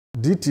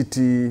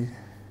DTT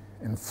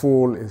in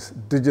full is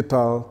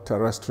digital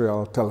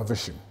terrestrial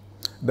television.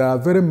 There are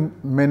very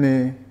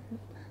many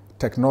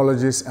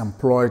technologies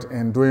employed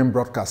in doing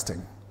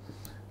broadcasting.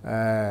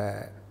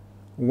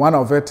 One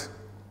of it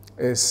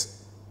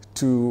is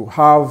to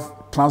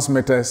have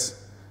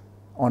transmitters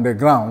on the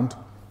ground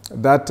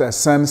that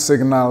send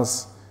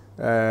signals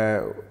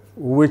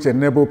which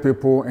enable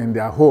people in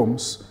their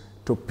homes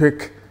to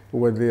pick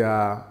with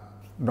their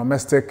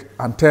domestic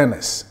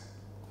antennas.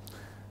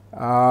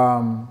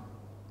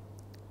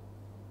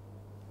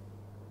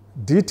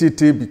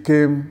 DTT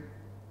became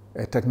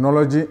a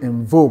technology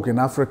in vogue in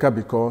Africa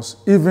because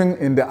even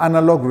in the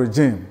analog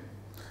regime,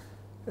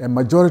 a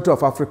majority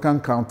of African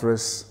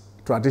countries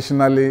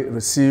traditionally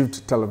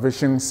received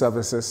television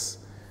services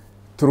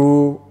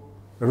through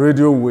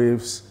radio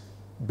waves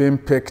being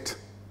picked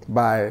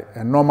by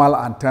a normal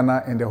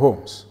antenna in the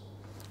homes.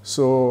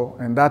 So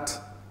in that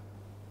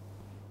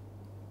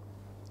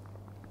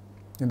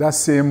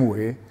same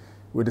way,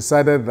 we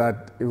decided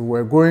that if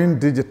we're going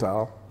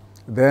digital,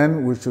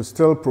 then we should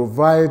still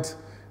provide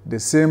the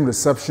same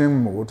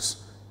reception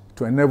modes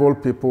to enable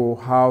people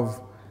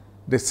have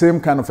the same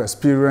kind of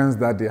experience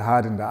that they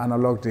had in the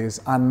analog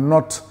days and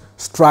not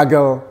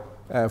struggle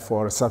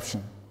for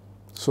reception.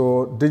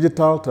 So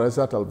digital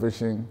terrestrial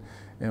television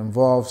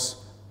involves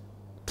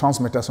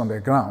transmitters on the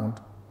ground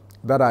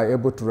that are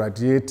able to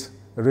radiate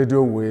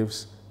radio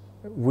waves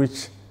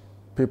which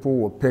people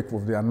will pick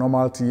with their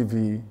normal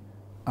TV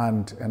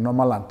and a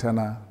normal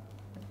antenna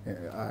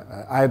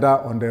either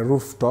on the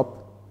rooftop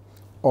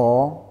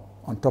or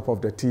on top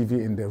of the TV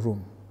in the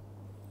room.